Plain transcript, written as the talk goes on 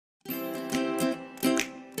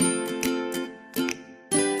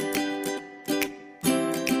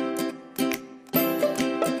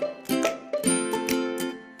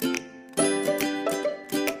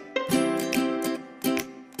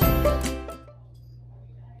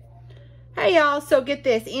Hey y'all, so get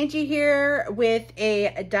this, Angie here with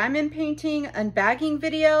a diamond painting unbagging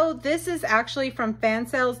video. This is actually from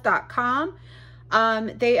Fansells.com.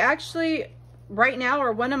 They actually right now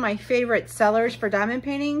are one of my favorite sellers for diamond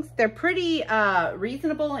paintings. They're pretty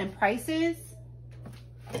reasonable in prices.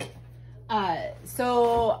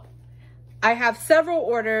 So I have several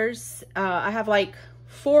orders. I have like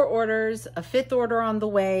 4 orders, a 5th order on the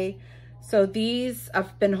way. So these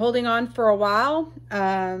I've been holding on for a while.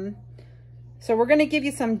 So we're going to give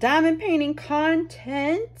you some diamond painting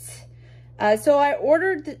content. So I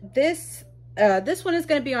ordered this. This one is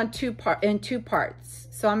going to be on in two parts.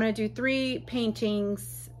 So I'm going to do 3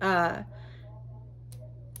 paintings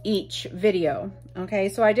each video. Okay,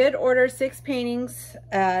 so I did order 6 paintings.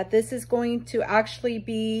 This is going to actually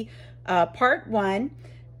be part 1.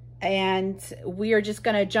 And we are just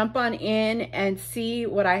going to jump on in and see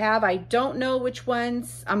what I have. I don't know which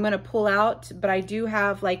ones I'm going to pull out, but I do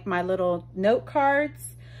have like my little note cards.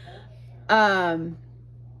 And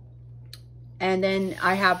then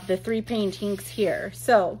I have the 3 paintings here.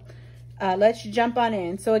 So let's jump on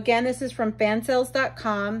in. So again, this is from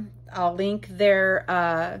Fansells.com. I'll link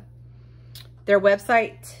their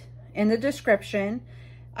website in the description.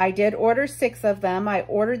 I did order 6 of them. I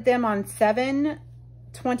ordered them on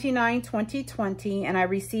 7/29/2020, and I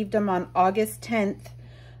received them on August 10th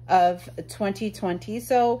of 2020.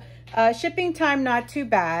 So shipping time, not too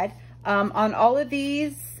bad. On all of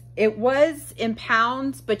these, it was in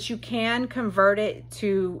pounds, but you can convert it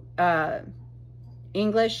to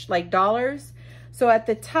English, like dollars. So at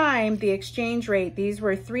the time, the exchange rate, these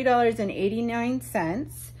were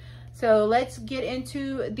 $3.89. So let's get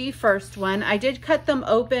into the first one. I did cut them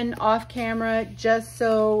open off camera just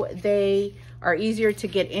so they are easier to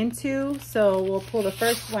get into. So we'll pull the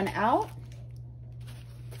first one out.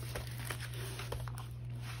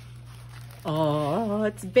 Oh,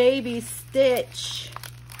 it's Baby Stitch.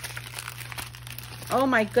 Oh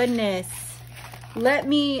my goodness. Let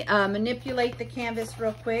me manipulate the canvas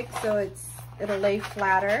real quick so it'll lay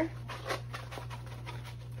flatter.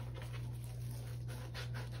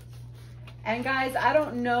 And guys, I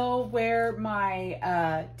don't know where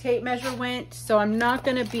my tape measure went, so I'm not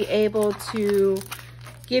going to be able to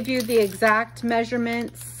give you the exact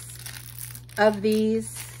measurements of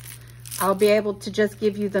these. I'll be able to just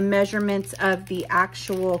give you the measurements of the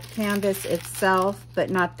actual canvas itself, but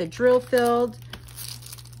not the drill field.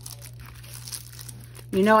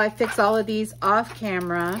 You know, I fix all of these off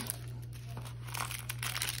camera.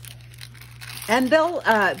 And they'll,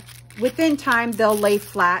 within time, they'll lay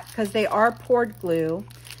flat because they are poured glue.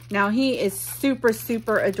 Now, he is super,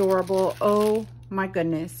 super adorable. Oh my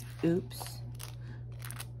goodness. Oops.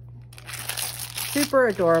 Super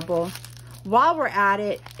adorable. While we're at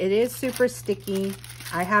it, it is super sticky.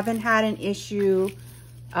 I haven't had an issue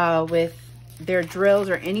with their drills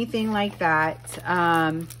or anything like that.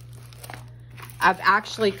 I've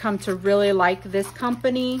actually come to really like this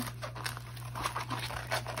company.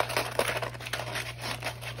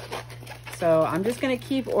 So I'm just going to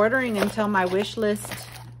keep ordering until my wish list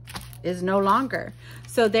is no longer.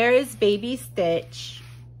 So there is Baby Stitch.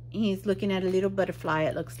 He's looking at a little butterfly,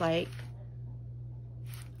 it looks like.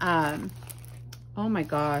 Oh my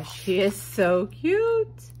gosh, he is so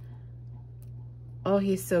cute. Oh,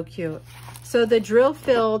 he's so cute. So the drill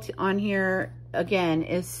field on here, again,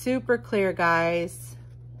 is super clear, guys.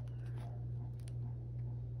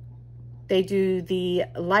 They do the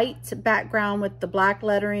light background with the black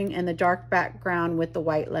lettering and the dark background with the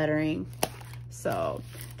white lettering. So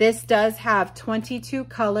this does have 22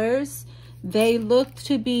 colors. They look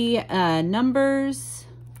to be numbers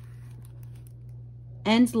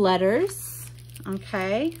and letters,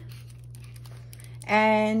 okay?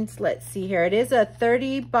 And let's see here. It is a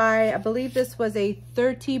 30 by, I believe this was a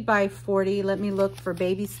 30 by 40. Let me look for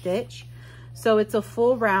Baby Stitch. So it's a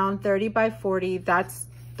full round 30 by 40. That's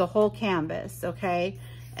the whole canvas, okay?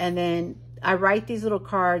 And then I write these little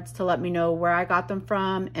cards to let me know where I got them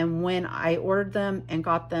from and when I ordered them and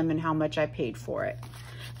got them and how much I paid for it.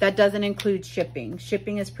 That doesn't include shipping.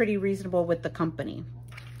 Shipping is pretty reasonable with the company.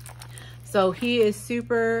 So he is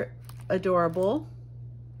super adorable.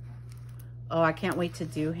 Oh, I can't wait to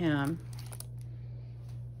do him.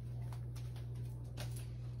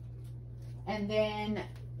 And then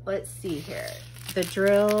let's see here. The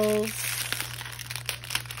drills.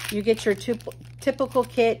 You get your typical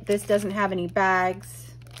kit. This doesn't have any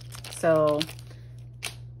bags, so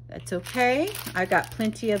that's okay. I got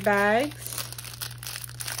plenty of bags.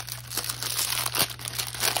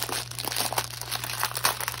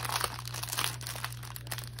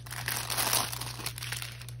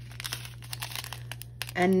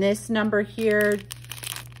 And this number here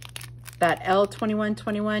that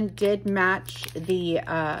L2121 did match the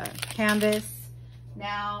canvas.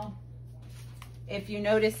 Now, if you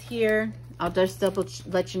notice here, I'll just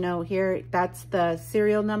let you know here, that's the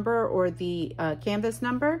serial number or the canvas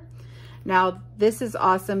number. Now, this is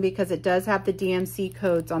awesome because it does have the DMC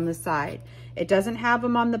codes on the side. It doesn't have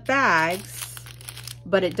them on the bags,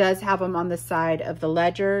 but it does have them on the side of the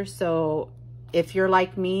ledger. So if you're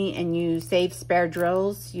like me and you save spare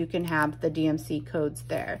drills, you can have the DMC codes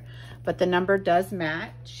there. But the number does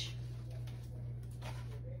match.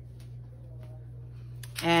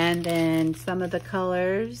 And then some of the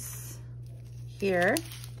colors here,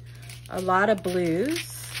 a lot of blues.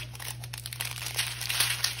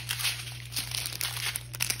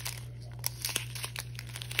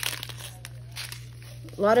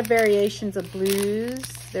 A lot of variations of blues.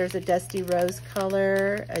 There's a dusty rose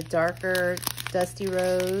color, a darker dusty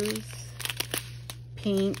rose,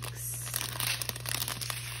 pinks,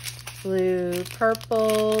 blue,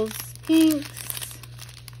 purples, pinks,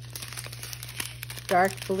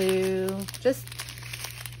 dark blue,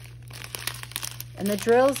 and the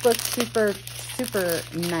drills look super, super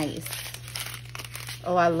nice.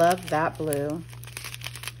 Oh, I love that blue.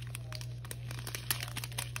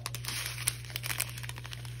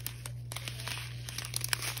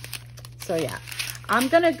 So yeah, I'm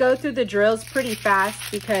gonna go through the drills pretty fast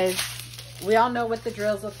because we all know what the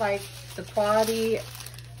drills look like. The quality,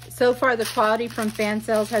 so far the quality from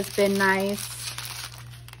Fansells has been nice.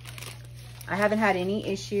 I haven't had any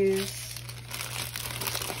issues.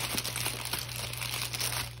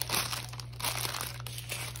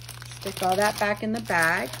 Stick all that back in the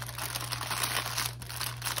bag.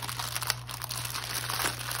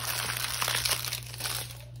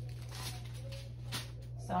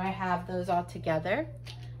 So I have those all together.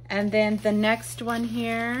 And then the next one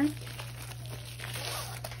here.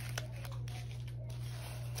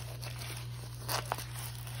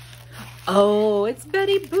 Oh, it's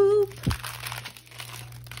Betty Boop.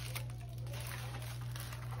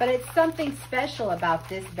 But it's something special about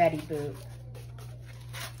this Betty Boop.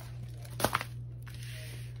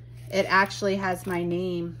 It actually has my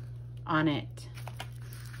name on it.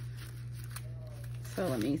 So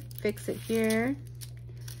let me fix it here.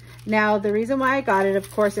 Now, the reason why I got it, of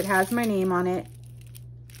course, it has my name on it.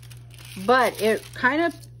 But it kind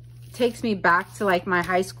of takes me back to like my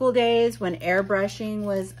high school days when airbrushing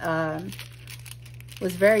was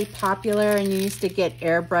very popular, and you used to get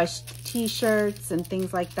airbrushed t-shirts and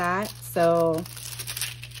things like that. So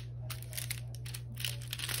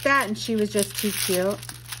that, and she was just too cute.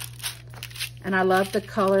 And I love the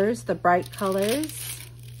colors, the bright colors.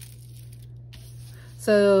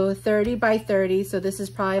 So 30 by 30, so this is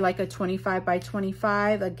probably like a 25 by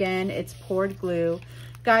 25. Again, it's poured glue.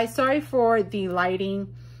 Guys, sorry for the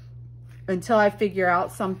lighting. Until I figure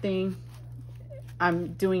out something,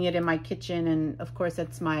 I'm doing it in my kitchen, and of course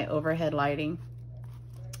it's my overhead lighting.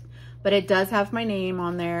 But it does have my name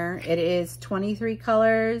on there. It is 23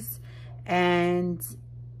 colors, and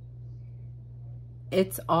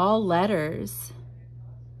it's all letters.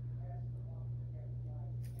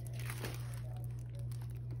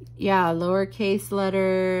 Yeah, lowercase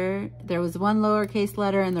letter. There was one lowercase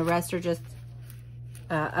letter and the rest are just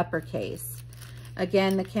uppercase.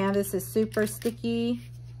 Again, the canvas is super sticky,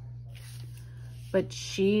 but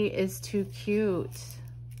she is too cute.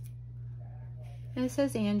 And it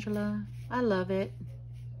says Angela. I love it.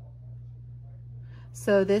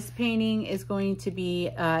 So this painting is going to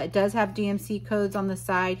be, it does have DMC codes on the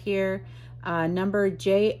side here. Number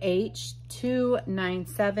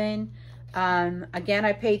JH297. Again,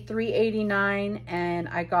 I paid $3.89 and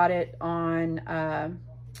I got it on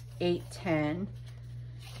 $8.10.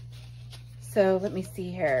 So let me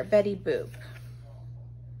see here, Betty Boop.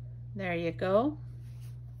 There you go.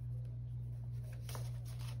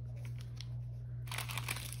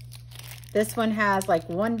 This one has like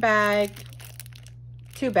one bag,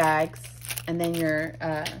 two bags, and then your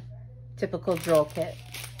typical drill kit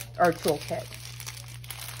or tool kit.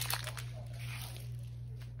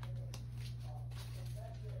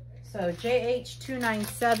 So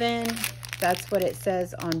JH297, that's what it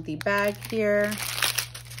says on the bag here.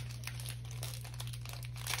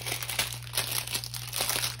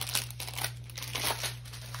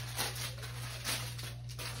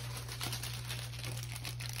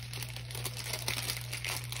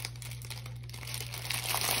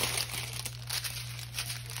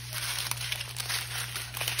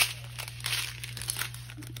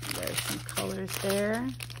 There's some colors there.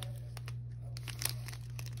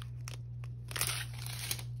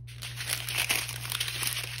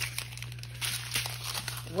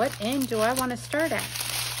 What end do I want to start at?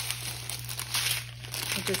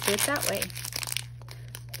 I'll just do it that way.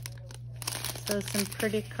 So some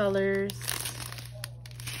pretty colors.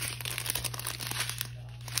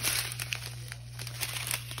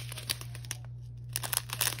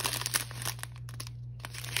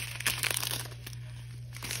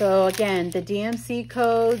 So again, the DMC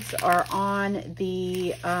codes are on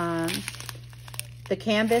the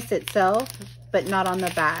canvas itself, but not on the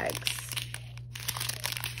bags.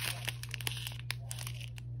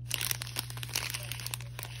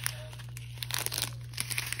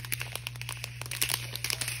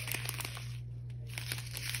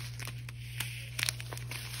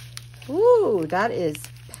 Ooh, that is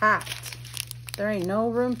packed. There ain't no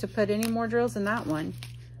room to put any more drills in that one.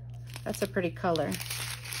 That's a pretty color.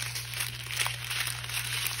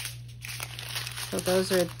 So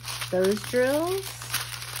those are those drills.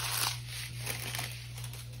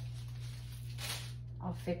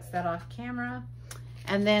 I'll fix that off camera.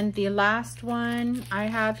 And then the last one I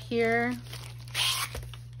have here.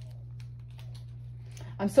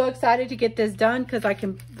 I'm so excited to get this done because I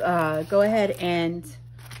can go ahead and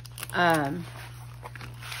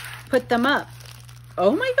put them up.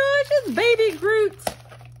 Oh my gosh, it's Baby Groot.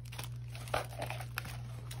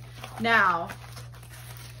 Now,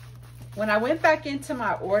 when I went back into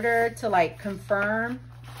my order to like confirm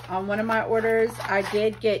on one of my orders, I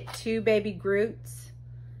did get 2 Baby Groots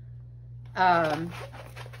on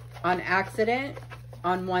accident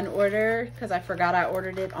on one order because I forgot I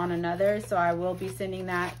ordered it on another. So I will be sending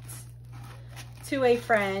that to a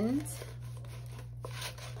friend.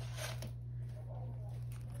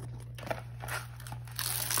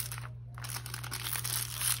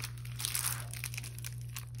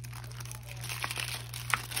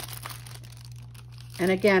 And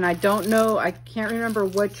again, I don't know, I can't remember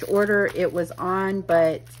which order it was on,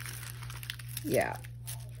 but yeah.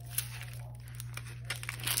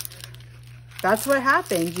 That's what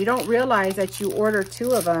happens. You don't realize that you order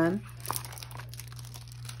 2 of them.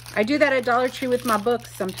 I do that at Dollar Tree with my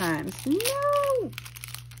books sometimes. No!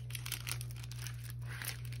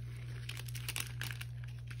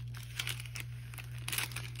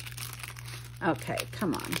 Okay,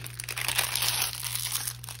 come on.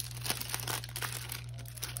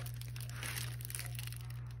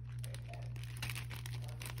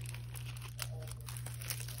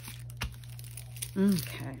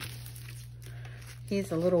 Okay.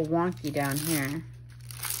 He's a little wonky down here.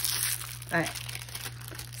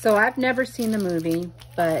 So I've never seen the movie,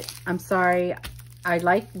 but I'm sorry. I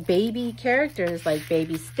like baby characters like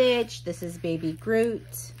Baby Stitch. This is Baby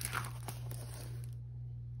Groot.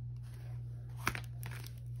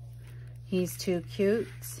 He's too cute.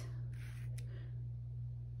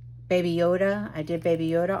 Baby Yoda. I did Baby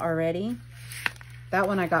Yoda already. That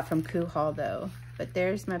one I got from Cookieville though. But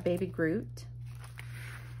there's my Baby Groot.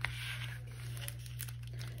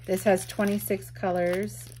 This has 26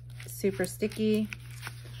 colors, super sticky.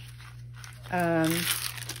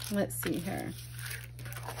 Let's see here.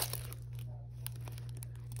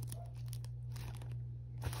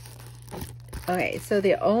 Okay, so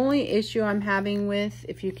the only issue I'm having with,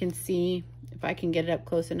 if you can see, if I can get it up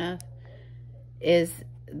close enough, is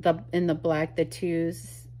in the black, the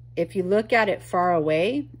 2s. If you look at it far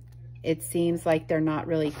away, it seems like they're not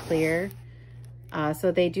really clear.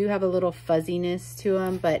 So they do have a little fuzziness to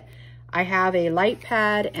them, but I have a light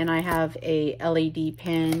pad and I have a LED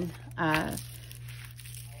pen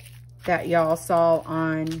that y'all saw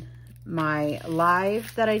on my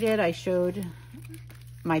live that I did. I showed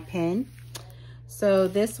my pen. So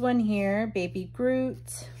this one here, Baby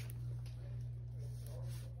Groot.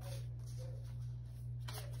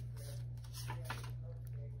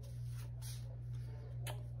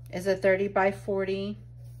 Is a 30 by 40.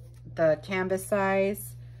 The canvas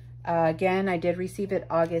size. Again, I did receive it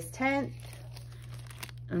August 10th.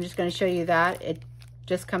 I'm just going to show you that. It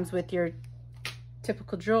just comes with your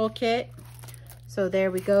typical drill kit. So there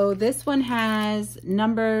we go. This one has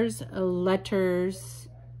numbers, letters,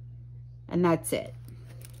 and that's it.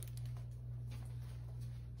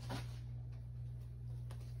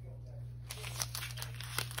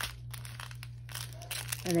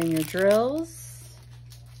 And then your drills.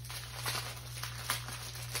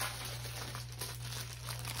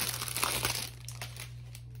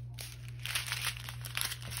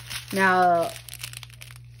 Now,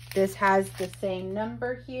 this has the same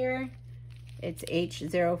number here. It's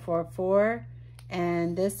H044.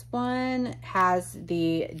 And this one has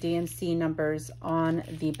the DMC numbers on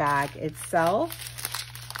the bag itself.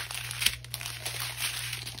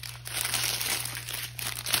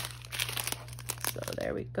 So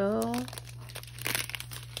there we go.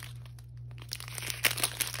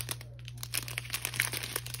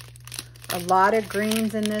 A lot of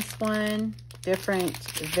greens in this one, different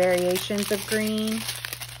variations of green.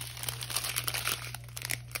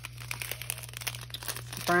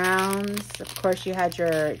 Browns. Of course, you had your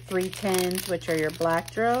 310s, which are your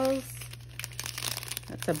black drills.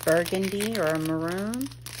 That's a burgundy or a maroon.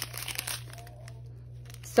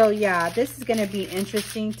 So yeah, this is going to be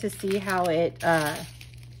interesting to see how it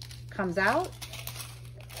comes out.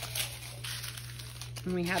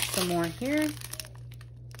 And we have some more here.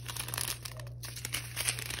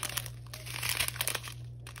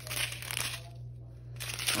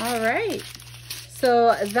 All right.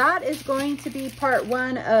 So that is going to be part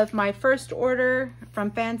 1 of my first order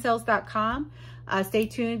from Fansells.com. Stay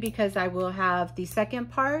tuned because I will have the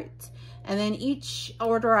second part. And then each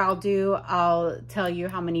order I'll do, I'll tell you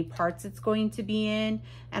how many parts it's going to be in.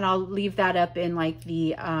 And I'll leave that up in like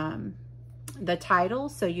the title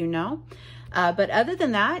so you know. But other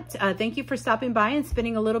than that, thank you for stopping by and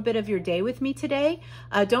spending a little bit of your day with me today.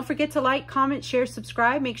 Don't forget to like, comment, share,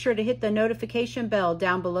 subscribe. Make sure to hit the notification bell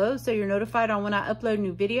down below so you're notified on when I upload a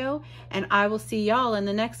new video. And I will see y'all in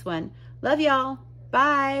the next one. Love y'all.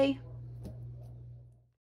 Bye.